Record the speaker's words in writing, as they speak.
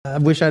I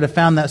wish I'd have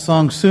found that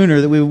song sooner,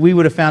 that we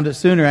would have found it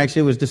sooner. Actually,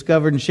 it was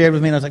discovered and shared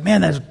with me, and I was like,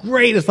 man, that's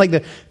great. It's like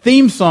the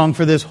theme song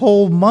for this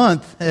whole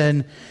month,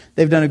 and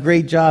they've done a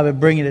great job at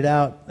bringing it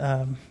out.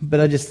 But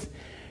I just,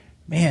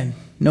 man,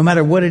 no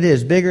matter what it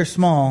is, big or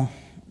small,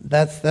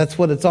 that's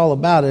what it's all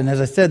about. And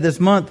as I said, this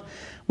month,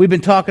 we've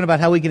been talking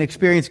about how we can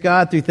experience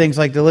God through things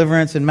like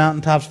deliverance in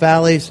mountaintops,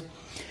 valleys,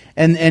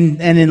 and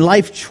in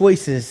life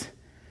choices.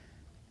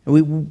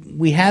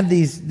 We have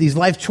these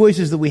life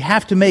choices that we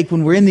have to make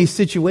when we're in these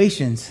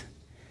situations.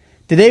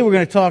 Today we're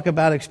going to talk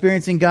about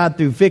experiencing God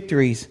through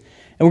victories.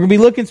 And we're going to be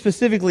looking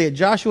specifically at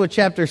Joshua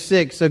chapter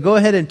 6. So go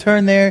ahead and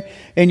turn there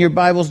in your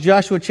Bibles,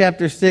 Joshua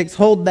chapter 6.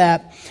 Hold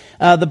that.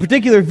 The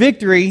particular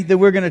victory that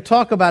we're going to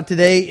talk about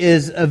today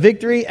is a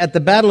victory at the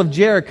Battle of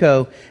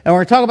Jericho. And we're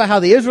going to talk about how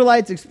the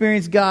Israelites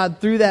experienced God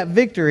through that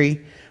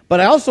victory. But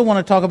I also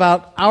want to talk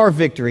about our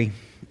victory.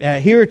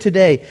 Here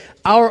today,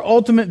 our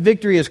ultimate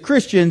victory as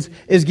Christians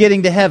is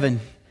getting to heaven.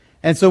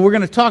 And so we're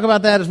going to talk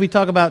about that as we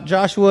talk about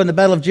Joshua and the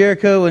Battle of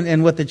Jericho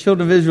and what the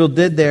children of Israel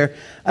did there.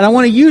 And I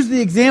want to use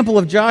the example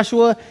of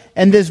Joshua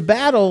and this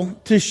battle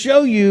to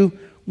show you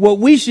what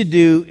we should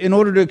do in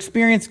order to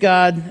experience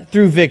God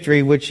through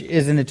victory, which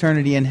is an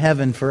eternity in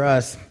heaven for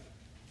us.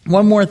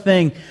 One more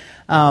thing,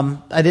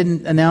 I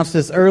didn't announce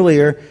this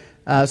earlier,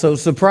 so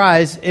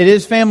surprise, it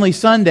is Family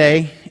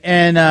Sunday,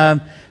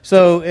 and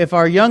so if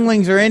our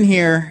younglings are in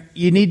here,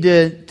 you need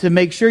to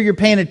make sure you're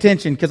paying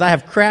attention, because I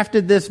have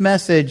crafted this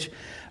message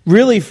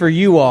really for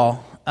you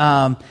all.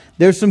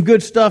 There's some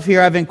good stuff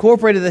here. I've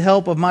incorporated the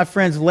help of my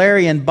friends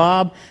Larry and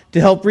Bob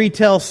to help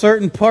retell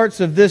certain parts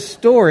of this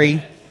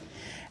story.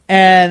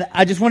 And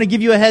I just want to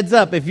give you a heads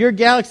up. If you're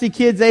Galaxy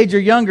Kids age or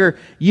younger,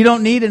 you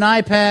don't need an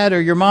iPad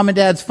or your mom and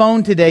dad's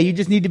phone today. You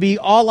just need to be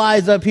all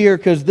eyes up here,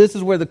 because this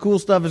is where the cool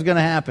stuff is going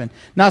to happen.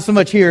 Not so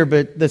much here,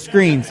 but the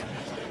screens.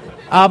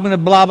 I'm going to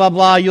blah, blah,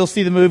 blah. You'll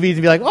see the movies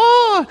and be like,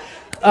 oh!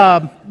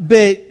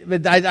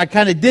 But I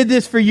kind of did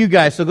this for you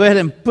guys. So go ahead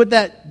and put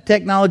that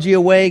technology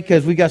away,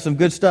 because we got some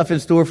good stuff in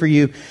store for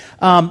you.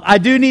 I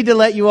do need to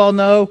let you all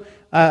know,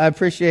 I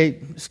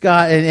appreciate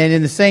Scott, and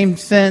in the same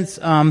sense,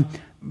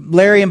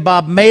 Larry and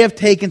Bob may have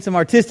taken some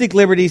artistic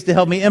liberties to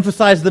help me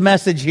emphasize the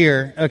message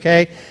here,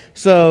 okay?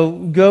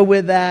 So go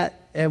with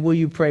that, and will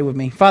you pray with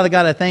me? Father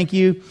God, I thank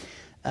you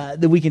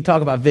that we can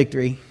talk about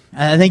victory.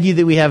 I thank you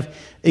that we have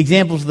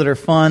examples that are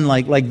fun,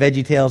 like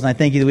VeggieTales, and I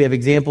thank you that we have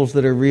examples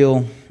that are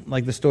real,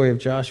 like the story of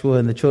Joshua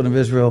and the children of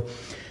Israel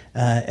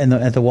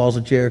at the walls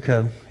of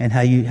Jericho, and how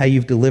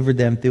you've delivered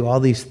them through all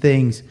these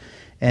things,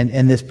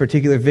 and this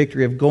particular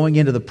victory of going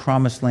into the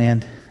promised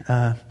land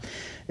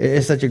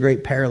is such a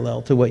great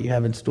parallel to what you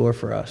have in store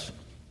for us.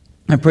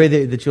 I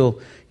pray that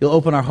you'll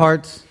open our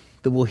hearts,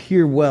 that we'll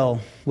hear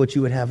well what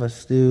you would have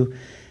us do,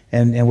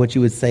 and what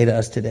you would say to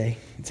us today.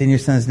 It's in your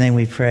Son's name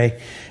we pray.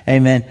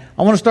 Amen.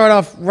 I want to start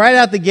off right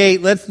out the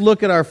gate. Let's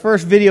look at our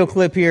first video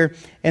clip here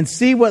and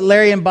see what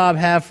Larry and Bob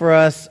have for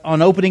us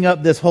on opening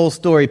up this whole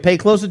story. Pay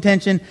close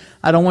attention.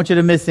 I don't want you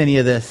to miss any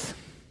of this.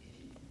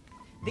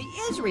 The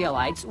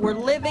Israelites were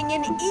living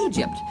in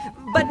Egypt,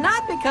 but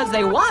not because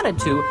they wanted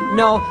to.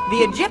 No, the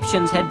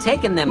Egyptians had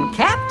taken them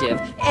captive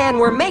and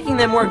were making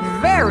them work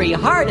very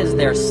hard as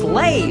their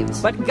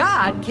slaves. But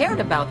God cared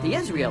about the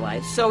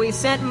Israelites, so he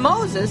sent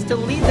Moses to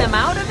lead them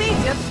out of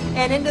Egypt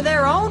and into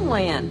their own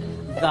land,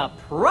 the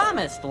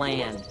Promised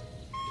Land.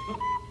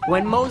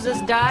 When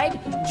Moses died,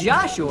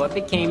 Joshua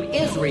became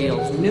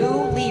Israel's new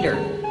leader.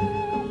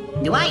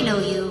 Do I know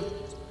you?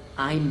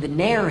 I'm the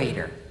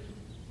narrator.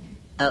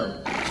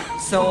 Oh.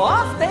 So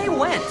off they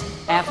went.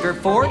 After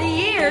 40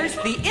 years,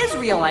 the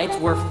Israelites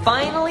were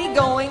finally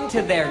going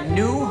to their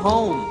new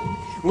home.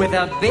 With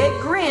a big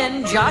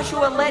grin,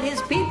 Joshua led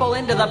his people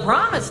into the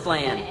Promised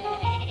Land.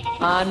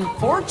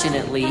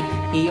 Unfortunately,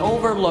 he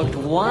overlooked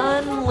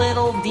one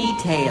little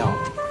detail.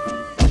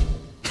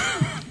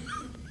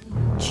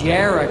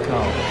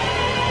 Jericho.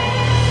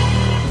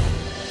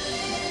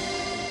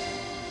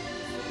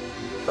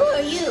 Who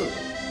are you?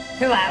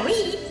 Who are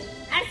we?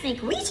 I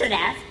think we should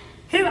ask,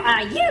 who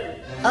are you?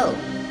 Oh,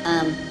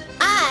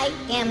 I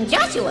am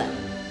Joshua,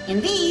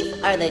 and these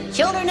are the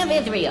children of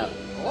Israel.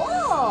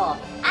 Oh,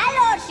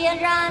 hello,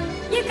 children.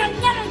 You can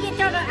never get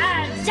over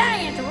our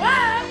giant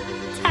wall,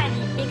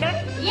 Tiny Picker.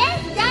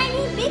 Yes,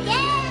 Tiny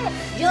Picker.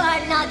 You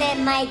are not a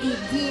mighty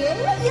deer.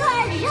 You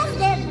are just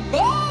a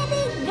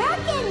baby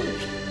gherkin.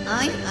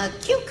 I'm a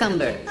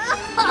cucumber. Flee,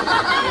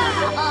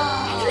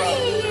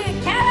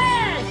 you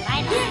cowards!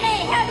 You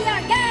may have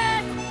your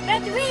guns,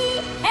 but we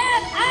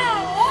have our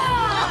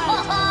wall.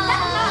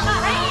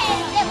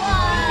 Praise the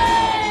wall.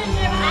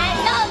 I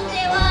love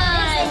the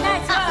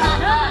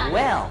wall.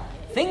 Well,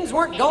 things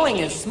weren't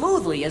going as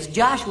smoothly as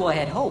Joshua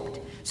had hoped.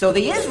 So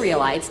the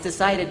Israelites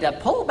decided to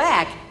pull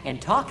back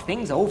and talk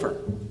things over.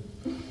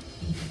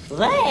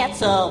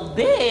 That's a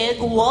big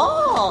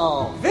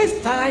wall.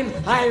 This time,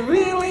 I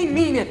really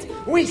mean it.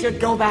 We should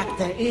go back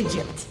to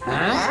Egypt.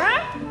 Huh?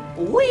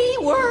 We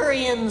were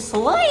in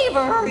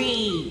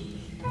slavery.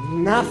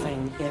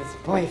 Nothing is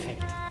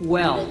perfect.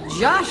 Well,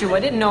 Joshua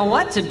didn't know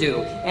what to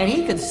do, and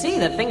he could see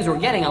that things were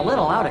getting a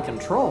little out of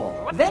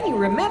control. Then he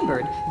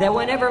remembered that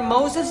whenever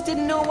Moses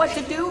didn't know what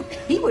to do,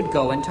 he would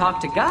go and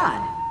talk to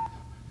God.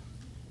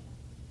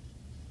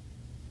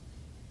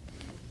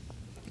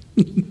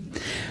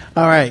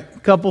 All right, a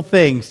couple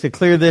things to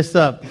clear this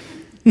up.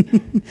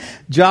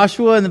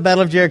 Joshua and the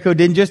Battle of Jericho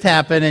didn't just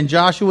happen, and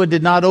Joshua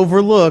did not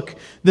overlook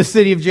the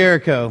city of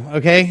Jericho,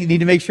 okay? You need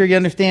to make sure you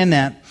understand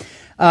that.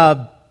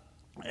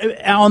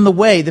 On the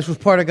way, this was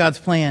part of God's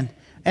plan.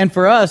 And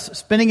for us,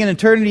 spending an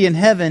eternity in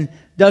heaven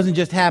doesn't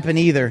just happen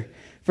either.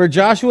 For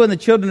Joshua and the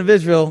children of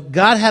Israel,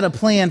 God had a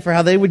plan for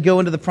how they would go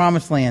into the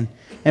promised land.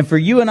 And for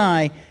you and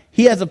I,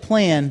 He has a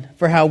plan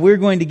for how we're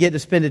going to get to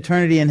spend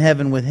eternity in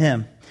heaven with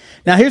Him.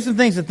 Now, here's some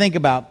things to think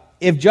about.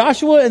 If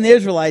Joshua and the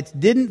Israelites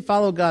didn't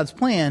follow God's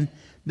plan,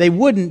 they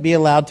wouldn't be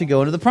allowed to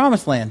go into the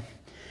promised land.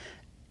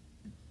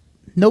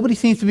 Nobody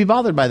seems to be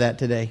bothered by that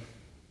today.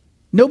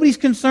 Nobody's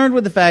concerned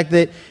with the fact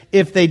that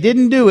if they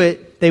didn't do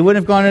it, they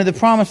wouldn't have gone into the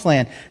promised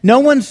land. No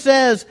one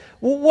says,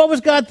 well, what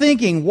was God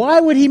thinking? Why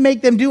would He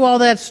make them do all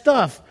that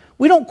stuff?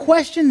 We don't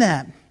question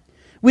that.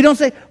 We don't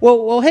say,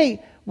 well,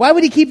 hey, why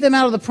would He keep them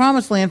out of the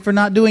promised land for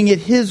not doing it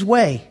His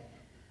way?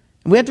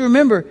 And we have to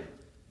remember,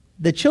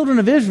 the children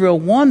of Israel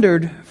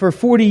wandered for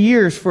 40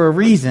 years for a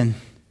reason.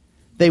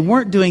 They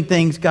weren't doing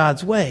things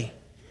God's way.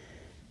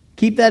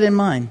 Keep that in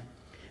mind.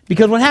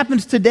 Because what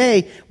happens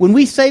today, when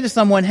we say to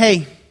someone,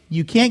 hey,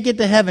 you can't get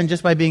to heaven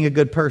just by being a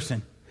good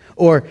person.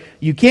 Or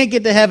you can't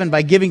get to heaven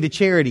by giving to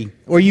charity.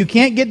 Or you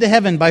can't get to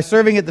heaven by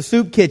serving at the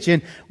soup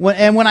kitchen.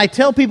 And when I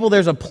tell people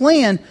there's a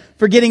plan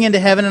for getting into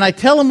heaven, and I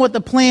tell them what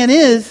the plan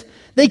is,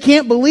 they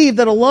can't believe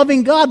that a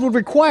loving God would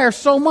require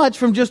so much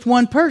from just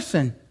one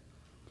person.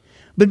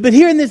 But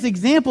here in this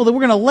example that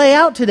we're going to lay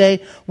out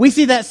today, we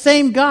see that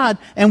same God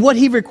and what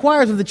He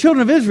requires of the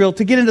children of Israel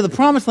to get into the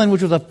promised land,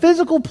 which was a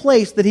physical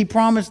place that He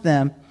promised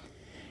them.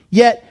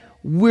 Yet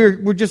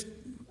we're just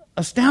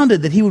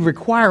astounded that He would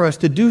require us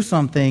to do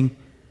something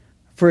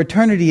for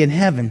eternity in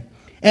heaven.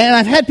 And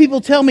I've had people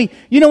tell me,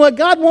 you know what,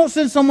 God won't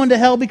send someone to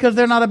hell because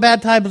they're not a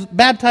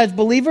baptized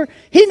believer.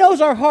 He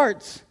knows our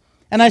hearts.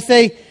 And I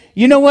say,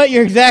 you know what,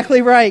 you're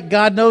exactly right.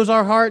 God knows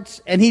our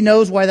hearts, and He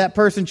knows why that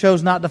person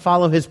chose not to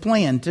follow His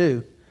plan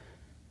too.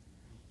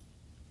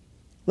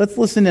 Let's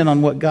listen in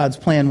on what God's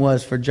plan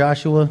was for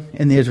Joshua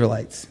and the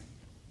Israelites.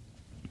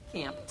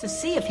 Camp to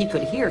see if he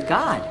could hear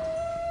God.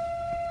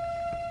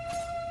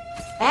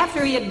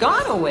 After he had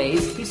gone a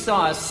ways, he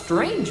saw a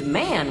strange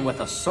man with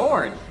a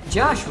sword.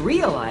 Josh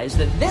realized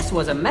that this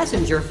was a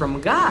messenger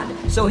from God,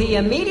 so he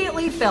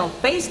immediately fell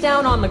face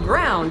down on the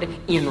ground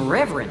in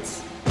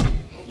reverence.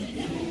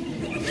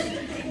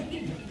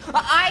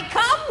 I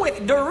come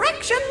with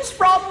directions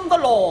from the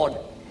Lord.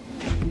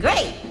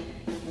 Great.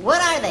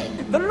 What are they?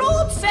 The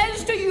Lord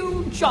says to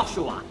you,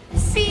 Joshua,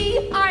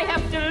 see, I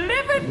have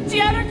delivered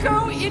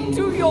Jericho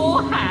into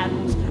your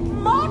hands.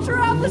 March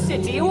around the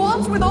city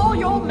once with all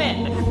your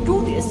men.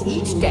 Do this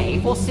each day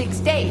for 6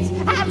 days.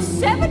 Have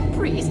 7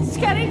 priests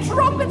carry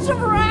trumpets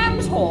of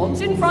ram's horns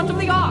in front of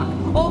the ark.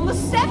 On the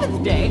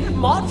 7th day,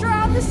 march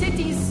around the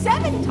city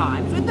 7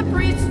 times with the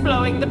priests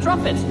blowing the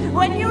trumpets.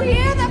 When you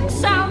hear them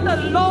sound a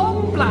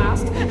long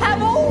blast,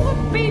 have all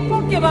the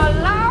people give a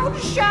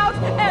loud shout,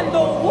 and the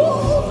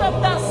walls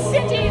of the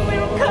city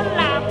will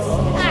collapse,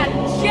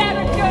 and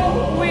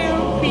Jericho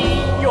will be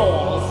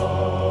yours.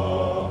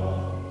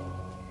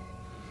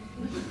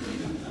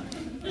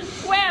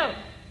 Well,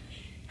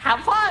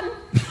 have fun.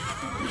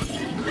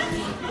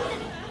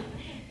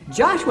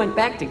 Josh went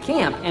back to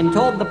camp and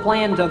told the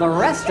plan to the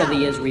rest of the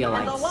The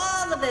Israelites.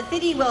 walls of the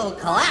city will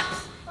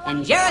collapse,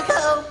 and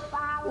Jericho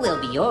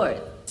will be yours.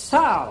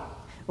 So,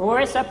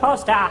 we're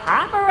supposed to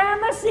hop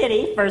around the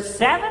city for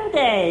 7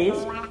 days,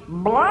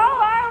 blow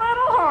our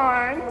little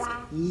horns,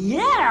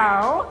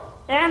 yell,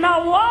 and the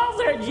walls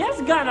are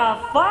just gonna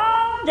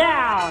fall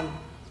down.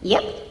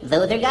 Yep,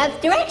 those are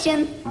God's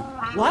directions.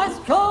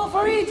 Last call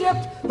for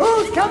Egypt.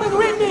 Who's coming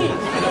with me?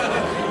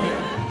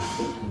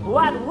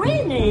 What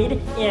we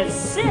need is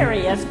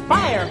serious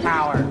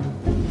firepower.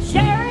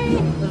 Sherry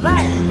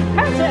the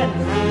curtain.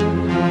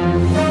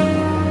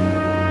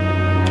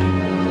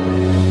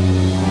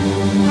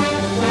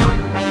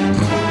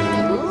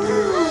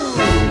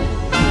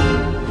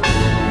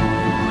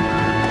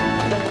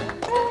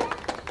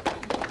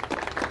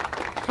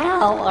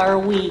 How are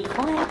we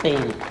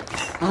clapping?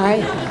 I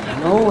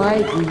have no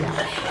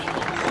idea.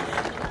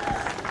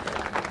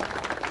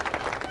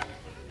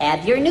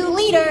 As your new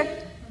leader,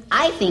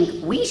 I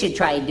think we should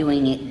try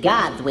doing it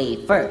God's way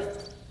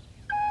first.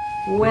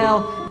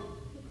 Well,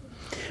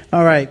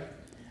 All right.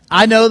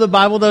 I know the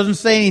Bible doesn't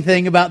say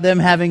anything about them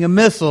having a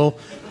missile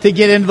to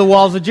get into the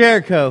walls of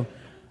Jericho.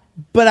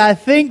 But I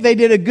think they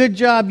did a good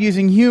job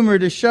using humor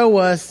to show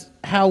us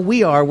how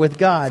we are with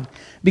God.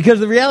 Because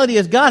the reality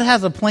is God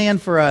has a plan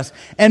for us.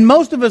 And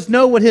most of us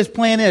know what His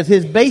plan is.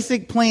 His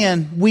basic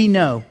plan we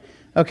know.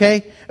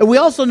 Okay? And we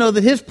also know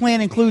that His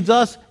plan includes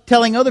us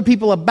telling other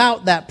people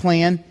about that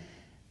plan.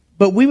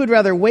 But we would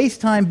rather waste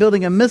time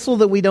building a missile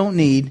that we don't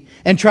need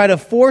and try to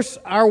force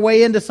our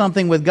way into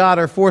something with God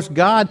or force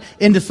God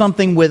into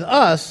something with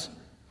us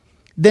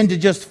than to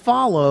just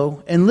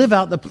follow and live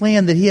out the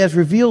plan that He has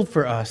revealed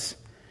for us.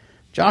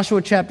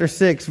 Joshua chapter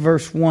 6,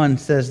 verse 1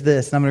 says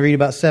this, and I'm going to read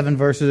about 7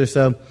 verses or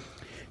so.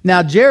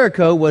 Now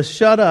Jericho was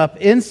shut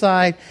up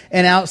inside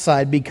and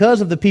outside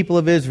because of the people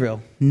of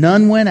Israel.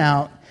 None went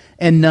out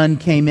and none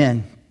came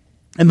in.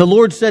 And the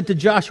Lord said to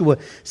Joshua,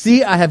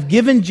 see, I have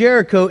given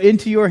Jericho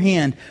into your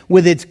hand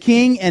with its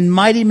king and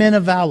mighty men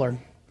of valor.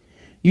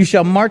 You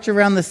shall march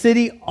around the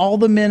city, all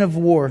the men of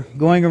war,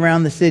 going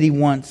around the city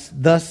once.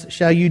 Thus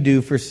shall you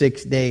do for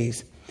 6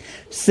 days.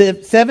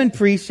 7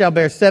 priests shall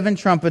bear 7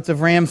 trumpets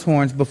of ram's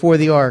horns before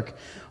the ark.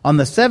 On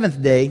the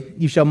 7th day,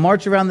 you shall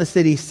march around the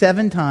city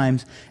 7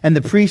 times, and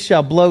the priests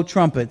shall blow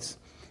trumpets.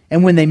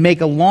 And when they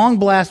make a long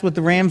blast with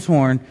the ram's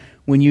horn,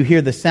 when you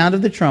hear the sound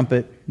of the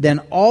trumpet, then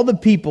all the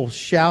people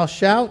shall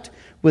shout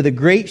with a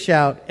great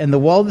shout, and the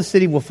wall of the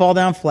city will fall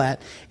down flat,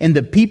 and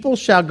the people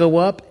shall go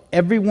up,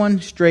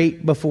 everyone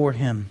straight before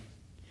him.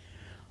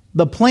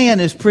 The plan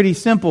is pretty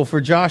simple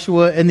for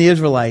Joshua and the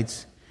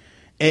Israelites.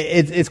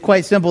 It's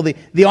quite simple.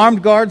 The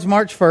armed guards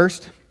march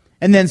first,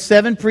 and then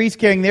 7 priests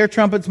carrying their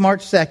trumpets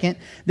march second.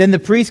 Then the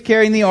priests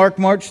carrying the ark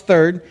march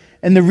third,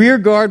 and the rear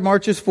guard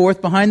marches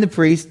fourth behind the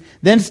priest.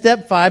 Then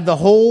step 5, the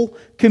whole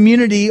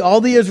community, all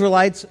the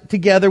Israelites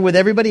together with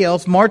everybody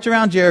else, march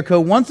around Jericho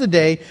once a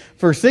day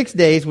for 6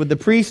 days with the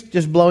priests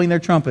just blowing their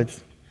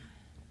trumpets.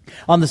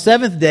 On the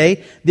 7th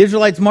day, the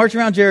Israelites march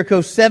around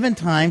Jericho 7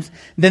 times.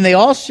 Then they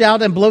all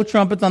shout and blow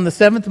trumpets on the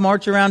 7th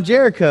march around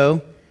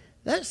Jericho.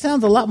 That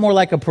sounds a lot more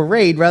like a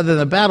parade rather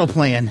than a battle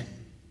plan.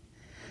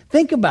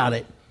 Think about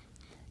it.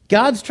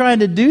 God's trying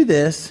to do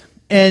this,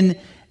 and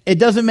it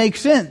doesn't make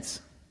sense.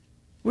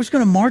 We're just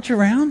going to march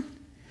around?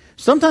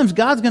 Sometimes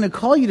God's going to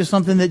call you to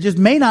something that just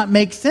may not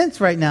make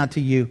sense right now to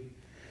you.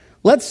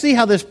 Let's see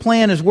how this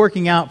plan is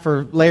working out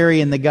for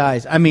Larry and the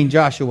guys.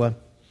 Joshua.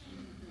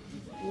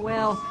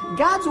 Well,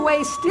 God's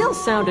way still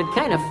sounded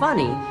kind of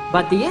funny,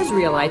 but the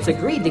Israelites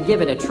agreed to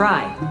give it a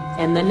try.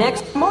 And the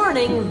next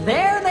morning,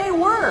 there they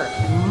were,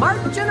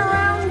 marching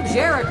around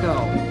Jericho.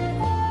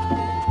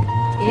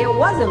 It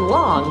wasn't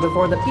long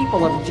before the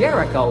people of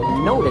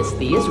Jericho noticed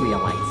the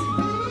Israelites.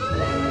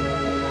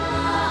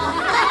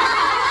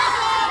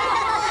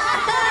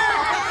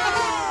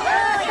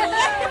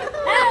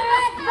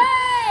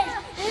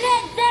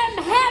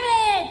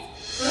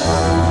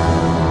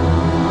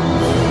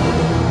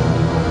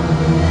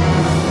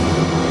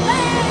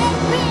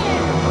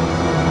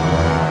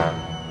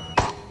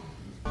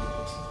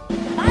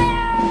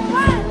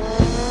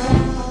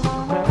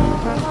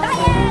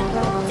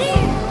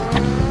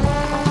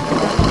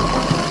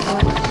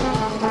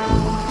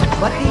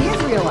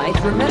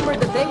 Remembered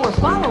that they were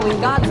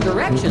following God's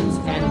directions,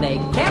 and they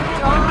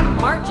kept on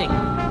marching.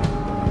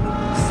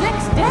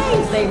 6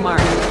 days they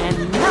marched,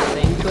 and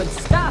nothing could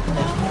stop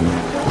them.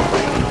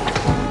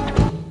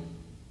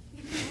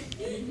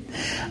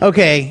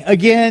 Okay,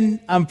 again,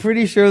 I'm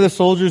pretty sure the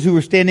soldiers who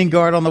were standing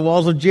guard on the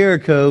walls of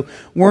Jericho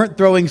weren't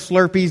throwing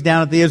Slurpees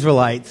down at the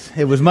Israelites.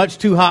 It was much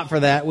too hot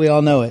for that. We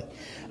all know it.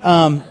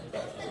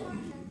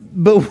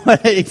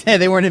 But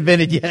they weren't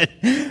invented yet.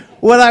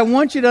 What I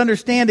want you to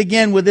understand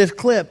again with this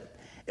clip,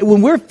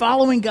 when we're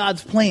following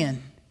God's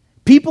plan,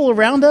 people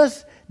around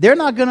us, they're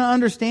not going to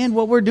understand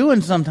what we're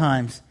doing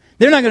sometimes.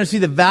 They're not going to see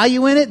the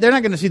value in it. They're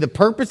not going to see the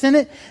purpose in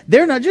it.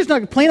 They're not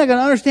plain not going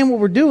to understand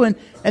what we're doing,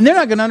 and they're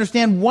not going to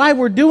understand why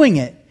we're doing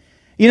it.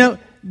 You know,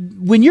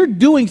 when you're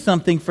doing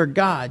something for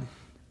God,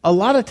 a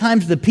lot of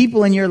times the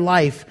people in your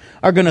life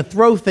are going to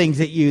throw things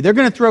at you. They're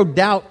going to throw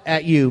doubt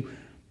at you.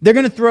 They're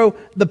going to throw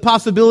the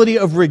possibility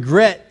of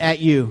regret at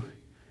you.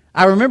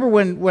 I remember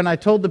when I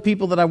told the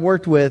people that I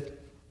worked with,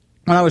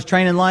 when I was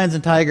training lions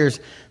and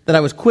tigers, that I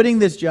was quitting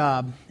this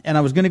job and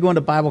I was going to go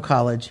into Bible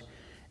college.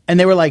 And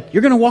they were like,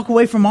 you're going to walk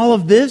away from all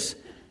of this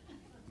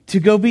to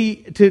go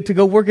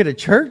work at a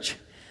church?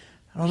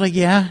 I was like,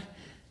 yeah.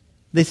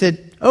 They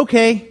said,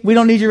 okay, we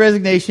don't need your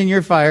resignation.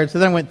 You're fired. So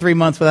then I went 3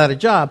 months without a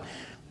job.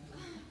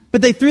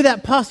 But they threw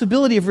that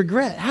possibility of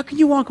regret. How can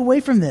you walk away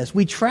from this?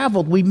 We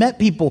traveled. We met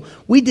people.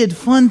 We did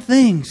fun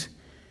things.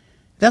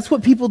 That's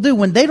what people do.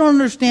 When they don't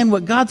understand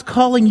what God's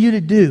calling you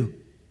to do,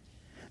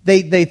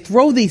 They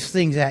throw these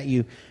things at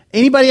you.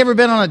 Anybody ever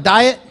been on a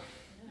diet?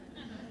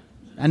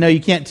 I know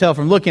you can't tell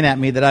from looking at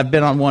me that I've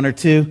been on one or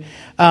two.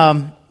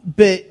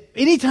 But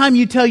anytime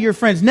you tell your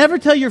friends, never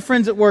tell your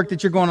friends at work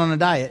that you're going on a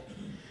diet.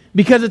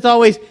 Because it's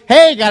always,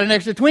 hey, got an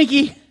extra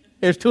Twinkie.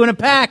 There's 2 in a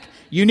pack.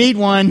 You need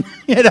one.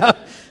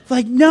 It's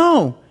like,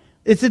 no.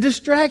 It's a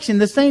distraction.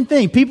 The same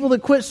thing. People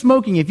that quit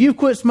smoking. If you've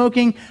quit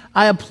smoking,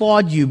 I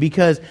applaud you,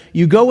 because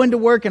you go into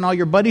work and all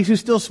your buddies who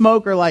still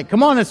smoke are like,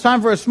 come on, it's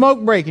time for a smoke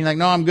break. And you're like,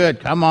 no, I'm good.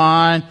 Come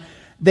on.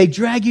 They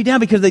drag you down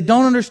because they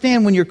don't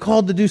understand when you're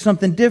called to do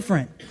something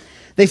different.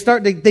 They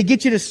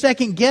get you to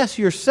second guess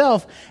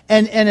yourself.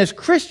 And as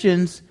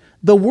Christians,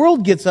 the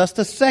world gets us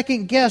to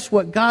second guess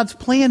what God's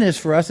plan is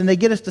for us, and they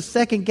get us to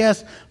second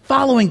guess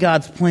following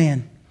God's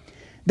plan.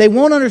 They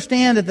won't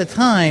understand at the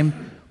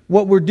time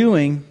what we're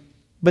doing,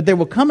 but there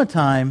will come a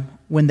time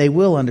when they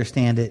will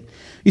understand it.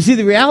 You see,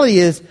 the reality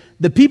is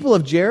the people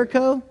of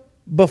Jericho,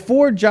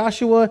 before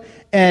Joshua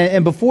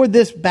and before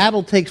this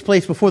battle takes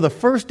place, before the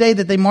first day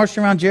that they marched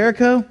around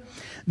Jericho,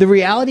 the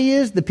reality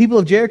is the people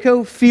of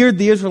Jericho feared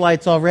the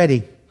Israelites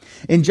already.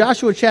 In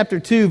Joshua chapter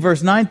 2,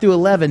 verse 9 through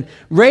 11,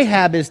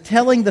 Rahab is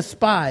telling the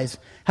spies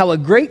how a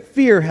great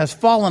fear has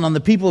fallen on the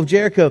people of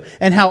Jericho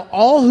and how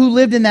all who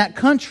lived in that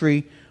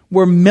country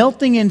were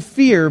melting in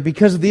fear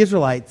because of the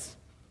Israelites.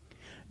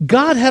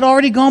 God had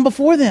already gone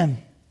before them.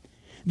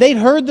 They'd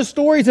heard the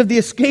stories of the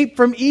escape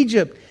from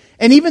Egypt.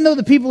 And even though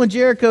the people in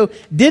Jericho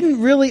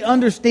didn't really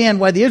understand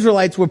why the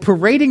Israelites were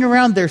parading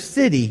around their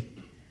city,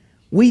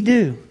 we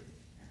do.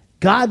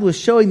 God was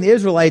showing the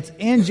Israelites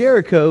and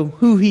Jericho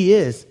who He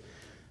is.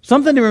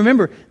 Something to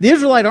remember, the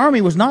Israelite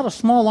army was not a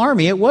small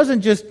army. It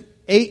wasn't just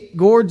 8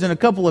 gourds and a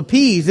couple of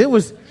peas. It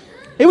was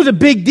a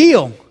big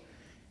deal.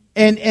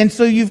 And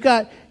so you've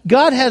got,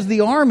 God has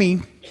the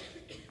army,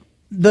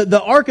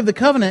 the Ark of the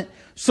Covenant,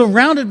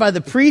 surrounded by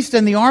the priest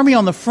and the army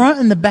on the front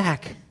and the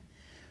back,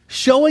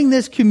 showing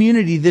this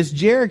community, this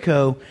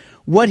Jericho,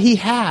 what He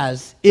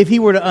has if He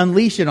were to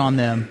unleash it on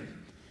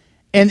them.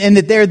 And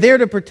that they're there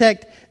to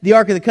protect the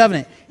Ark of the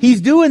Covenant.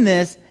 He's doing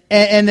this,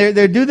 and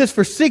they're doing this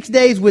for 6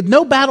 days with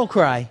no battle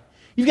cry.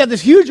 You've got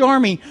this huge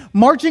army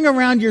marching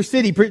around your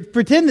city.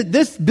 Pretend that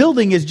this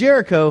building is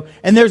Jericho,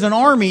 and there's an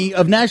army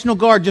of National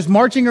Guard just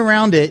marching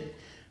around it,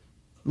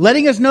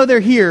 letting us know they're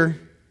here,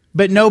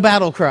 but no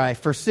battle cry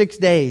for 6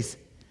 days.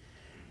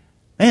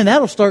 Man,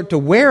 that'll start to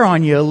wear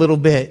on you a little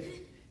bit.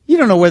 You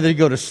don't know whether to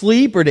go to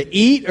sleep or to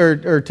eat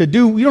or to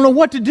do. You don't know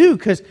what to do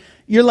because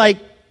you're like,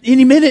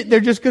 any minute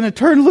they're just going to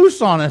turn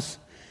loose on us.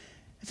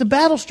 It's a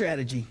battle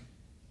strategy.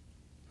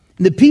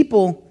 The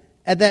people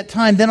at that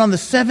time, then on the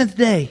 7th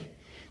day,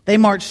 they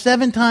marched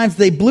 7 times.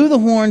 They blew the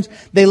horns.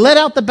 They let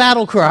out the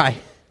battle cry.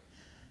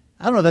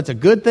 I don't know if that's a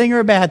good thing or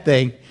a bad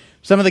thing.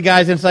 Some of the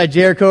guys inside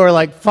Jericho are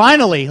like,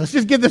 finally, let's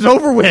just get this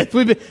over with.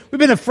 We've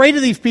been afraid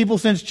of these people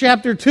since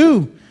chapter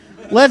 2.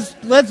 Let's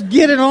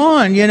get it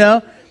on, you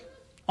know.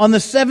 On the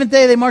 7th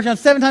day, they march on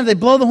 7 times. They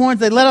blow the horns.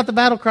 They let out the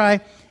battle cry.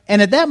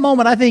 And at that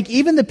moment, I think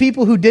even the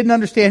people who didn't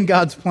understand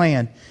God's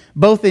plan,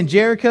 both in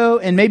Jericho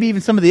and maybe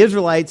even some of the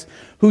Israelites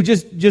who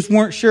just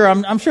weren't sure.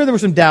 I'm sure there were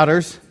some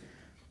doubters.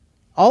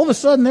 All of a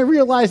sudden, they're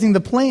realizing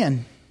the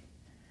plan.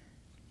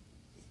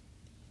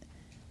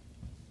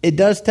 It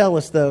does tell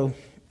us, though,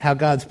 how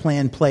God's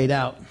plan played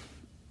out.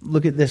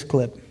 Look at this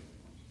clip.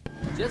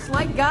 Just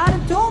like God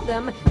had told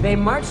them, they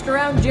marched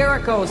around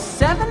Jericho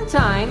 7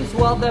 times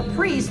while the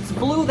priests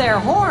blew their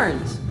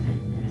horns.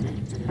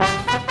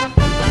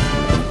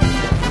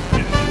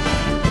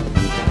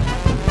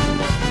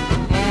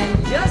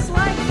 And just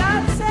like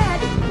God said,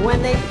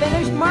 when they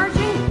finished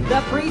marching,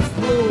 the priests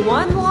blew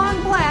one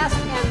long blast,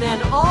 and then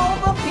all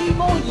the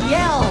people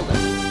yelled.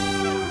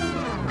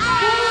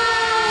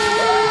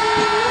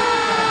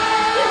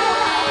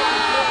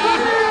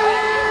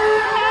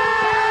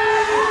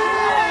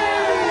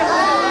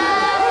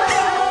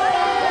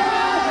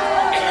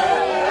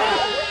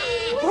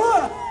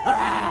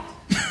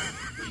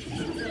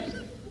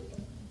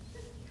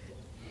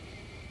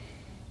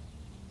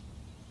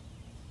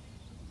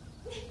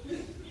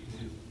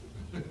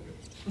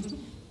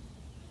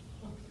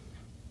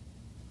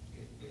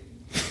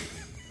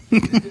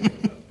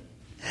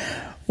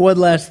 One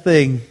last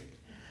thing.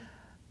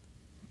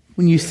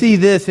 When you see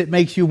this, it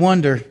makes you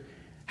wonder,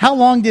 how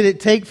long did it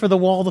take for the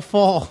wall to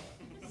fall?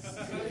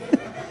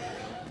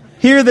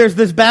 Here there's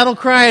this battle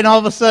cry, and all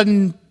of a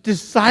sudden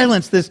just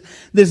silence, this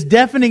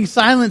deafening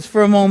silence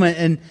for a moment,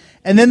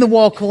 and then the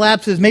wall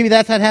collapses. Maybe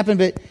that's how it happened,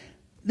 but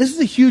this is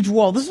a huge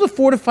wall. This is a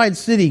fortified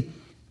city.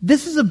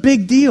 This is a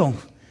big deal.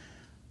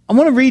 I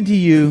want to read to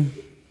you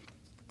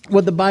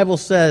what the Bible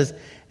says,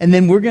 and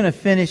then we're going to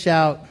finish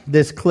out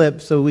this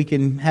clip so we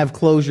can have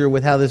closure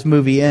with how this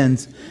movie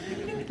ends.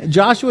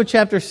 Joshua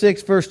chapter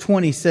 6, verse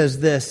 20 says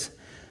this,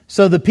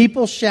 "So the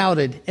people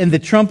shouted, and the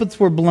trumpets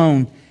were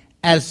blown.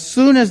 As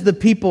soon as the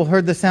people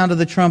heard the sound of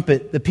the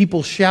trumpet, the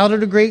people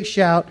shouted a great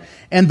shout,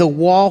 and the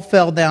wall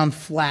fell down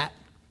flat.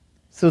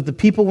 So the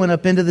people went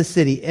up into the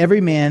city,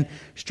 every man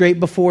straight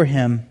before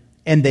him,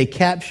 and they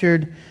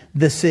captured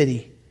the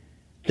city.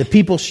 The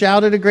people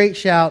shouted a great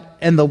shout,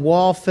 and the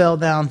wall fell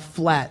down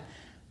flat."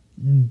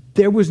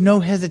 There was no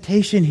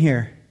hesitation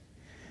here.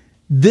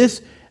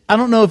 This, I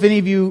don't know if any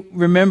of you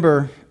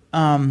remember,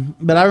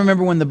 but I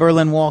remember when the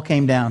Berlin Wall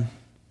came down.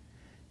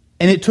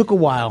 And it took a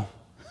while.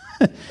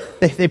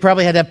 They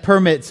probably had to have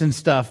permits and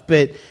stuff,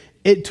 but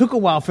it took a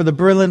while for the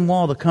Berlin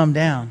Wall to come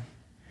down.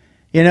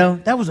 You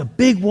know, that was a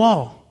big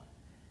wall.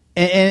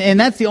 And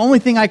that's the only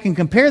thing I can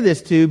compare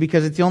this to,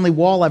 because it's the only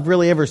wall I've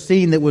really ever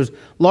seen that was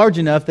large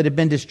enough that had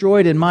been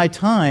destroyed in my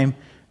time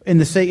in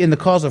the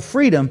cause of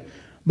freedom.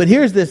 But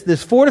here's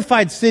this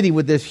fortified city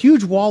with this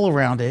huge wall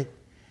around it,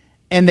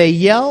 and they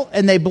yell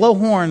and they blow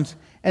horns,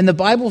 and the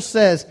Bible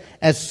says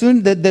as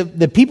soon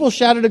the people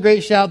shouted a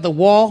great shout, the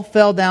wall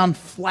fell down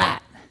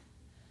flat.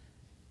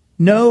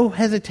 No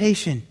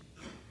hesitation.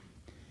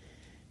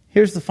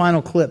 Here's the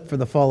final clip for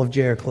the fall of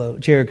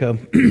Jericho.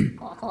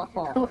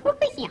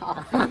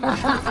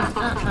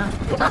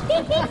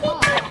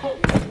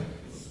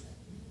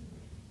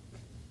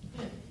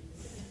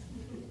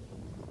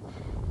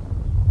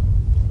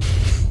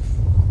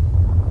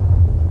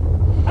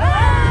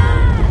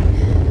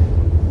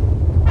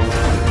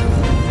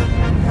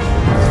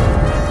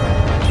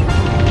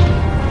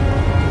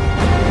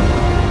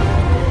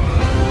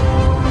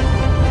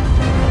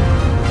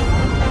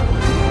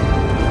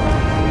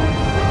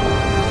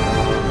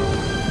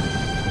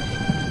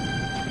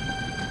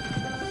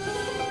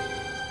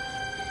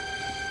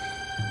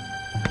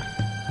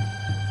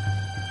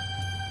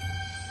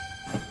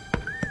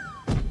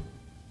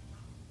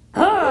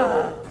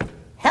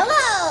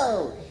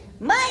 Hello!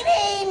 My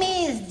name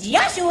is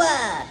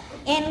Joshua,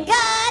 and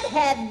God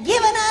hath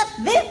given us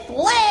this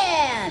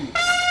land!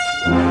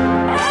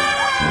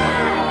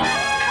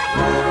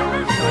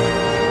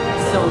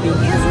 So the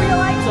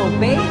Israelites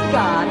obeyed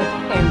God,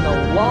 and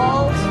the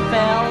walls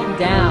fell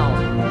down.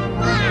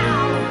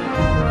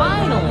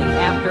 Finally,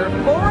 after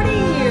 40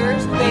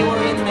 years, they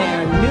were in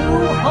their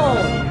new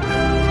home.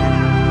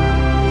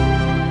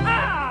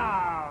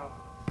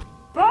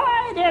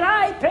 Boy, did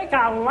I pick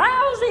a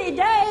lousy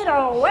day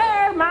to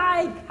wear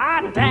my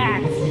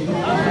contacts.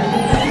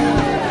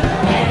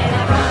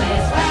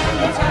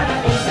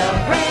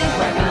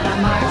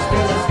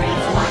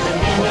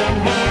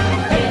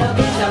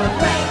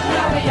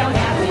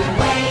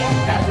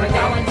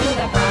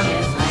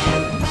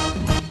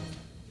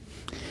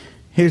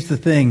 Here's the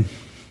thing.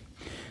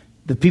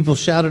 The people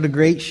shouted a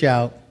great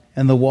shout,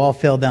 and the wall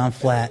fell down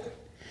flat.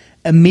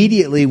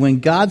 Immediately, when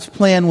God's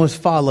plan was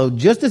followed,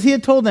 just as he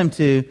had told them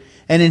to,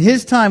 and in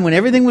his time, when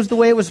everything was the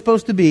way it was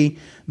supposed to be,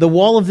 the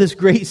wall of this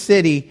great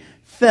city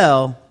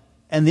fell,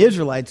 and the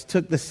Israelites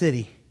took the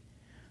city.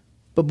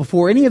 But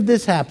before any of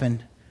this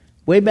happened,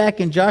 way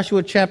back in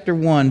Joshua chapter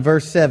 1,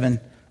 verse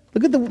 7,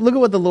 look at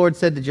what the Lord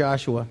said to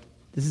Joshua.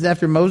 This is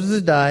after Moses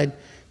has died.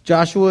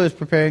 Joshua is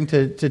preparing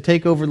to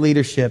take over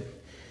leadership.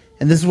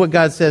 And this is what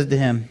God says to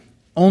him.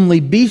 Only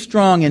be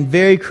strong and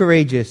very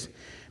courageous,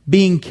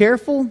 being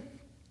careful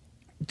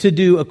to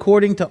do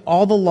according to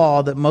all the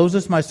law that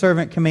Moses my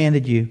servant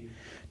commanded you.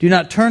 Do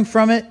not turn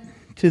from it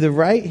to the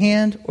right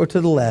hand or to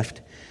the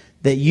left,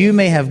 that you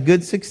may have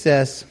good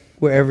success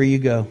wherever you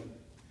go.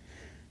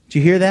 Did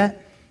you hear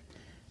that?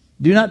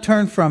 Do not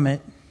turn from it.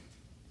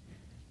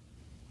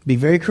 Be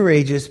very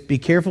courageous. Be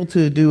careful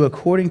to do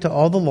according to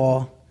all the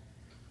law.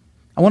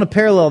 I want to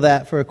parallel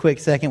that for a quick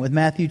second with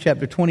Matthew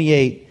chapter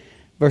 28,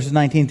 verses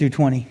 19 through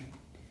 20.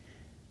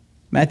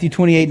 Matthew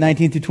 28,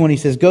 19 through 20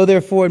 says, Go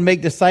therefore and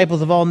make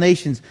disciples of all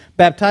nations,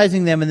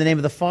 baptizing them in the name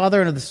of the Father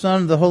and of the Son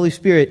and of the Holy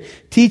Spirit,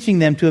 teaching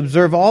them to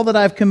observe all that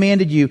I have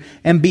commanded you.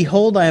 And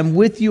behold, I am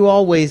with you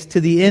always to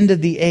the end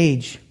of the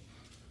age.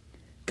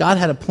 God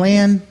had a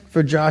plan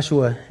for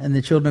Joshua and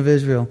the children of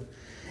Israel.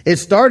 It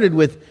started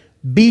with,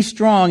 be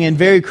strong and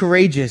very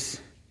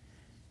courageous,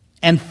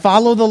 and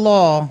follow the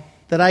law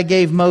that I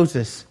gave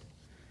Moses.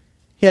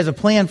 He has a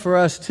plan for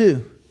us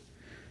too.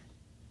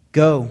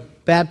 Go,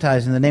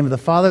 baptize in the name of the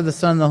Father, the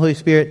Son, and the Holy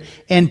Spirit,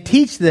 and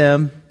teach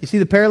them. You see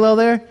the parallel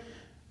there?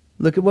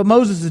 Look at what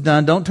Moses has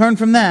done. Don't turn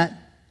from that.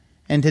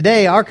 And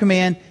today, our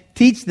command,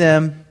 teach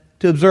them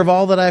to observe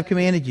all that I have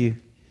commanded you.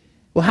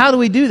 Well, how do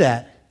we do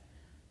that?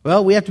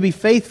 Well, we have to be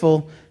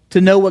faithful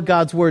to know what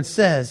God's Word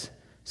says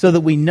so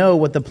that we know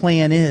what the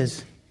plan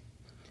is,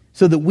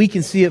 so that we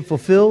can see it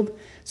fulfilled,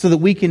 so that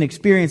we can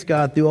experience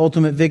God through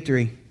ultimate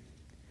victory.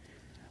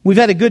 We've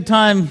had a good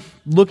time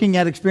looking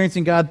at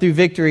experiencing God through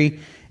victory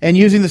and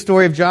using the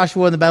story of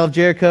Joshua and the Battle of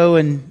Jericho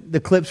and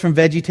the clips from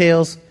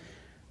VeggieTales.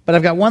 But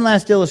I've got one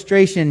last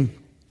illustration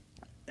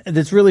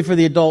that's really for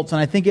the adults, and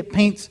I think it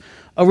paints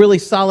a really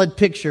solid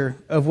picture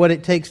of what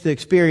it takes to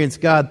experience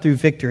God through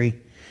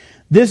victory.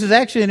 This is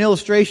actually an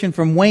illustration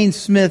from Wayne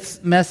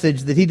Smith's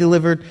message that he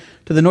delivered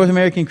to the North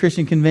American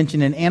Christian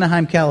Convention in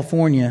Anaheim,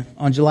 California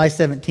on July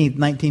 17th,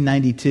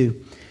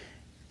 1992.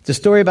 It's a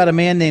story about a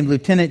man named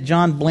Lieutenant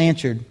John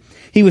Blanchard.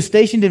 He was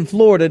stationed in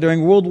Florida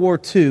during World War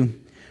II.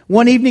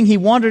 One evening he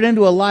wandered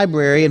into a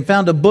library and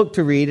found a book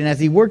to read, and as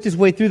he worked his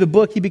way through the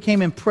book, he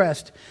became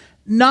impressed,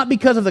 not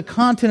because of the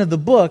content of the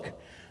book,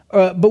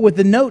 but with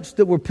the notes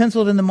that were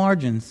penciled in the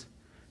margins.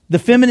 The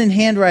feminine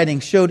handwriting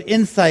showed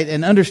insight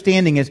and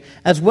understanding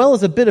as well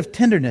as a bit of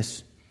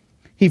tenderness.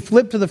 He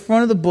flipped to the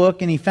front of the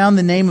book and he found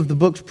the name of the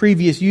book's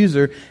previous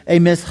user, a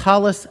Miss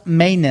Hollis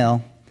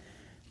Maynell.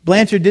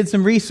 Blanchard did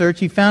some research.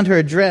 He found her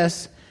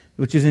address,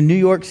 which is in New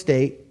York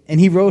State, and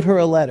he wrote her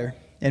a letter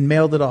and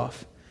mailed it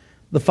off.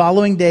 The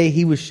following day,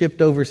 he was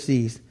shipped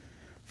overseas.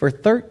 For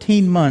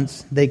 13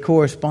 months, they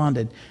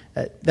corresponded.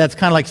 That's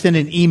kind of like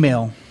sending an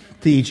email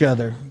to each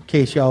other, in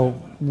case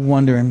y'all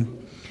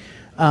wondering.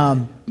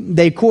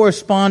 They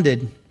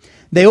corresponded.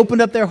 They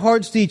opened up their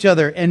hearts to each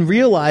other and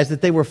realized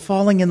that they were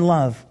falling in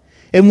love.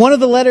 In one of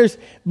the letters,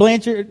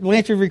 Blanchard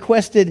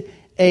requested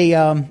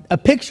a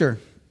picture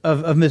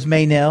of Miss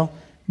Maynell,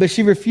 but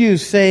she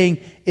refused, saying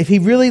if he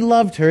really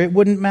loved her, it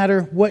wouldn't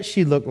matter what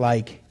she looked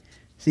like.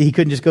 See, he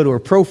couldn't just go to her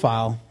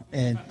profile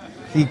and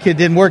It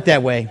didn't work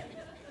that way.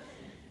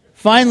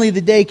 Finally,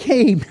 the day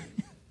came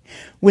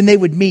when they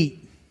would meet.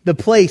 The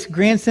place,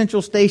 Grand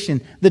Central Station.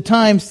 The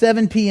time,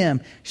 7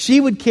 p.m. She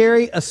would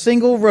carry a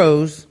single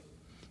rose,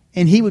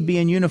 and he would be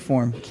in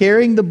uniform,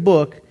 carrying the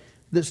book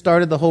that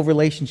started the whole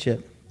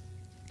relationship.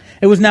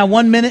 It was now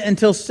 1 minute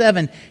until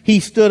 7. He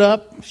stood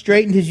up,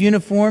 straightened his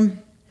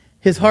uniform,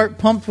 his heart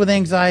pumped with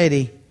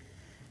anxiety.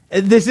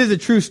 This is a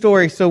true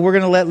story, so we're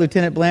going to let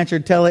Lieutenant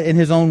Blanchard tell it in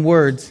his own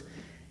words.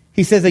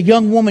 He says, a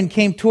young woman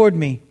came toward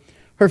me.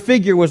 Her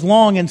figure was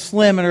long and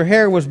slim, and her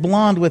hair was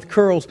blonde with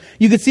curls.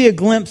 You could see a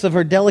glimpse of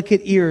her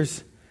delicate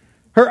ears.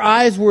 Her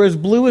eyes were as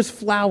blue as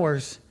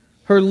flowers.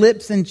 Her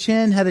lips and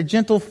chin had a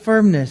gentle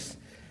firmness.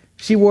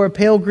 She wore a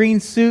pale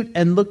green suit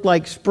and looked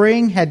like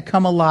spring had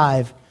come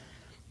alive.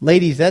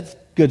 Ladies, that's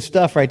good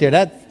stuff right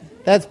there.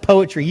 That's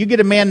poetry. You get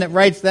a man that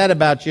writes that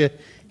about you,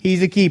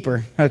 he's a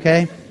keeper,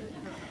 okay?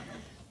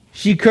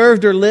 She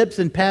curved her lips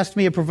and passed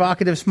me a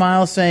provocative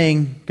smile,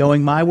 saying,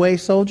 "Going my way,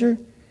 soldier?"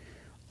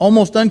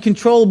 Almost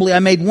uncontrollably, I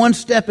made one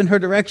step in her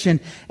direction,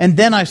 and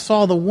then I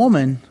saw the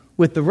woman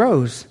with the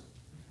rose.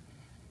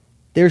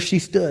 There she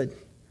stood,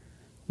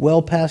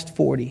 well past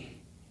 40,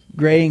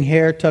 graying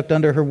hair tucked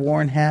under her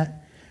worn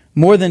hat.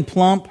 More than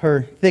plump,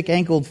 her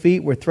thick-ankled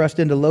feet were thrust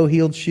into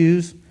low-heeled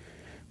shoes,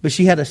 but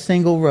she had a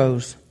single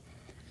rose.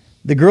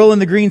 The girl in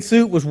the green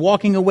suit was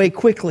walking away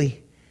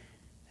quickly,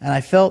 and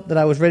I felt that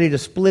I was ready to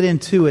split in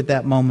two at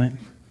that moment.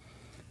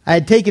 I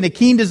had taken a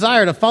keen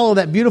desire to follow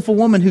that beautiful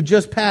woman who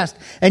just passed,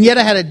 and yet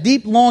I had a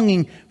deep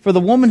longing for the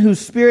woman whose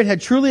spirit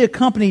had truly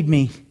accompanied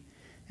me.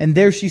 And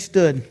there she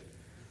stood.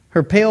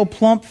 Her pale,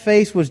 plump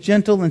face was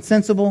gentle and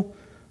sensible.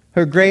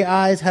 Her gray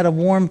eyes had a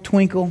warm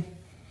twinkle.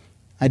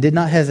 I did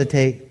not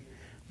hesitate.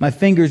 My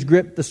fingers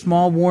gripped the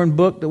small, worn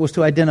book that was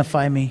to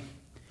identify me.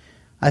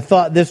 I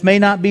thought this may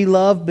not be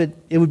love, but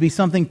it would be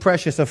something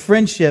precious, a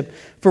friendship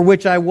for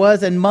which I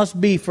was and must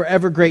be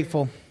forever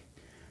grateful.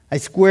 I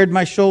squared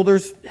my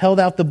shoulders, held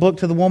out the book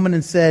to the woman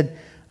and said,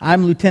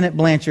 "I'm Lieutenant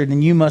Blanchard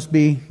and you must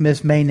be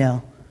Miss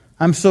Maynell.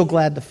 I'm so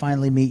glad to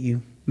finally meet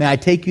you. May I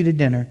take you to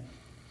dinner?"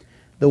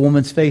 The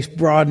woman's face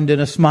broadened in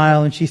a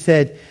smile and she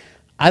said,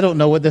 "I don't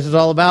know what this is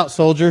all about,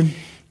 soldier,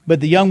 but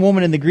the young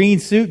woman in the green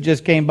suit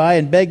just came by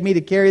and begged me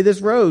to carry this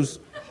rose."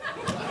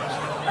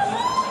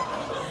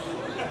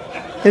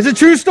 It's a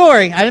true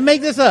story. I didn't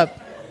make this up.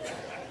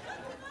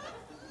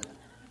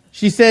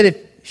 She said,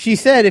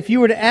 if you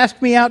were to ask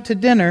me out to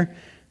dinner,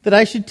 that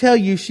I should tell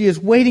you she is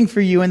waiting for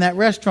you in that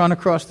restaurant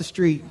across the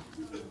street.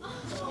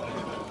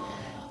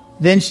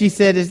 Then she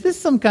said, "Is this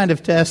some kind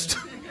of test?"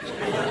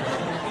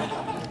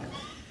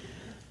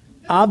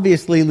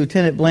 Obviously,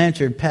 Lieutenant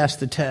Blanchard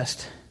passed the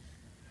test.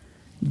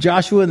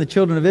 Joshua and the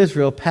children of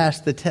Israel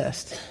passed the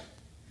test.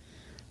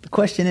 The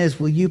question is,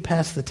 will you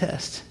pass the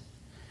test?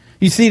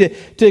 You see,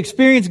 to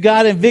experience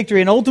God in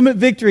victory, an ultimate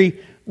victory,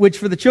 which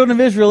for the children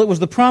of Israel, it was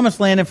the promised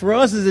land, and for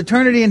us is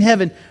eternity in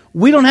heaven,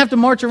 we don't have to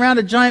march around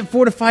a giant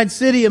fortified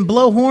city and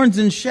blow horns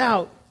and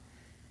shout.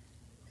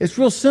 It's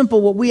real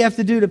simple what we have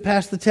to do to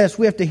pass the test.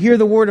 We have to hear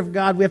the Word of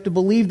God. We have to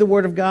believe the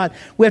Word of God.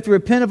 We have to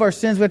repent of our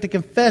sins. We have to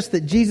confess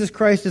that Jesus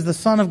Christ is the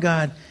Son of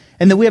God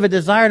and that we have a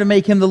desire to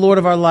make Him the Lord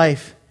of our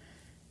life.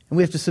 And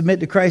we have to submit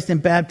to Christ in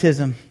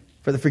baptism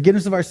for the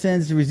forgiveness of our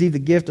sins to receive the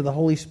gift of the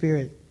Holy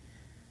Spirit.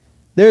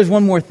 There's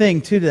one more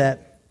thing to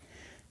that.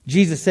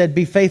 Jesus said,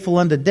 "Be faithful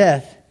unto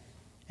death,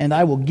 and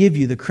I will give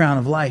you the crown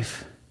of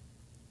life."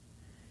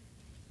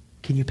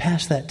 Can you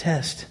pass that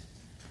test?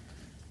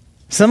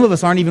 Some of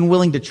us aren't even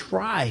willing to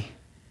try.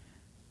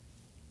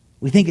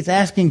 We think it's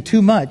asking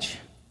too much.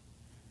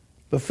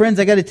 But friends,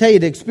 I got to tell you,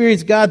 to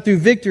experience God through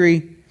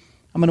victory,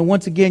 I'm going to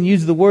once again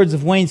use the words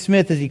of Wayne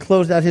Smith as he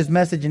closed out his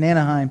message in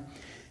Anaheim.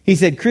 He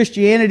said,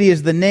 "Christianity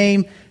is the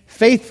name,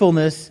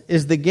 faithfulness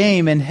is the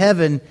game, and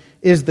heaven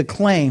is the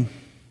claim."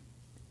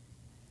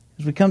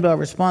 As we come to our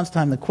response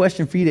time, the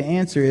question for you to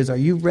answer is, are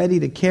you ready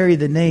to carry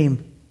the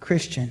name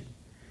Christian?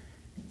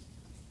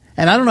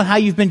 And I don't know how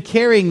you've been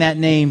carrying that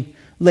name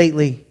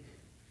lately.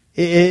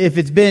 If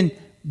it's been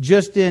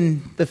just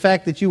in the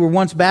fact that you were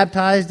once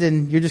baptized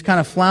and you're just kind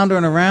of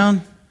floundering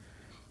around,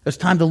 it's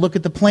time to look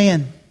at the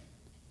plan.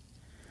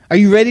 Are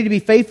you ready to be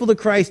faithful to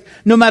Christ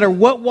no matter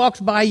what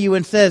walks by you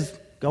and says,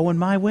 "Going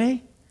my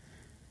way"?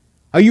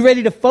 Are you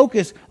ready to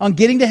focus on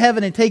getting to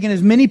heaven and taking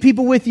as many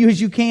people with you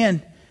as you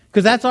can?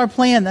 Because that's our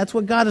plan. That's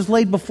what God has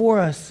laid before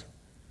us.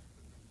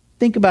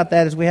 Think about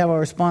that as we have our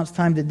response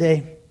time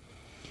today.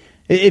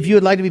 If you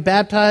would like to be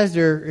baptized,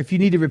 or if you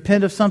need to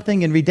repent of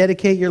something and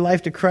rededicate your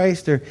life to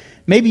Christ, or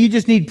maybe you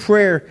just need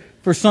prayer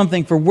for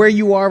something, for where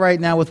you are right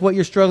now with what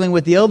you're struggling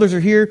with, the elders are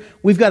here.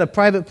 We've got a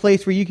private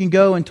place where you can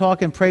go and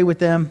talk and pray with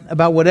them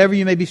about whatever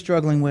you may be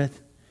struggling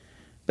with.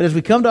 But as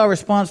we come to our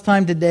response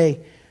time today,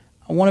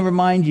 I want to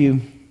remind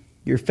you,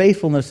 your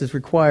faithfulness is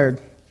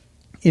required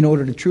in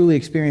order to truly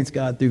experience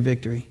God through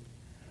victory.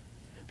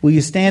 Will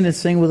you stand and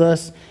sing with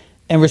us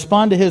and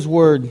respond to His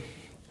word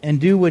and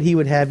do what He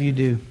would have you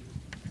do?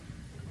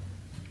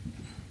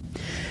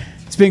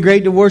 It's been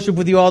great to worship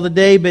with you all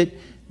today, but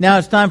now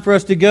it's time for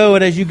us to go.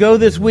 And as you go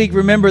this week,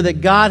 remember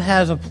that God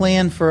has a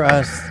plan for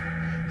us.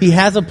 He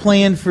has a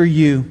plan for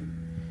you.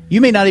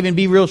 You may not even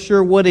be real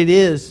sure what it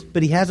is,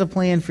 but He has a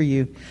plan for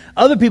you.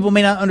 Other people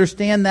may not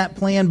understand that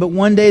plan, but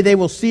one day they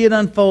will see it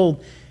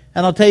unfold.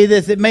 And I'll tell you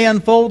this, it may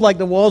unfold like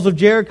the walls of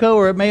Jericho,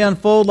 or it may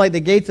unfold like the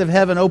gates of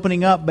heaven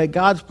opening up, but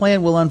God's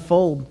plan will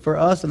unfold for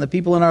us and the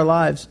people in our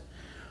lives.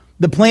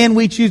 The plan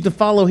we choose to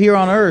follow here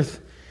on earth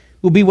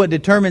will be what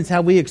determines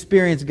how we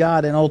experience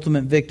God and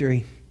ultimate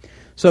victory.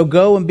 So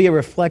go and be a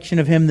reflection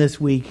of Him this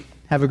week.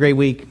 Have a great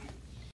week.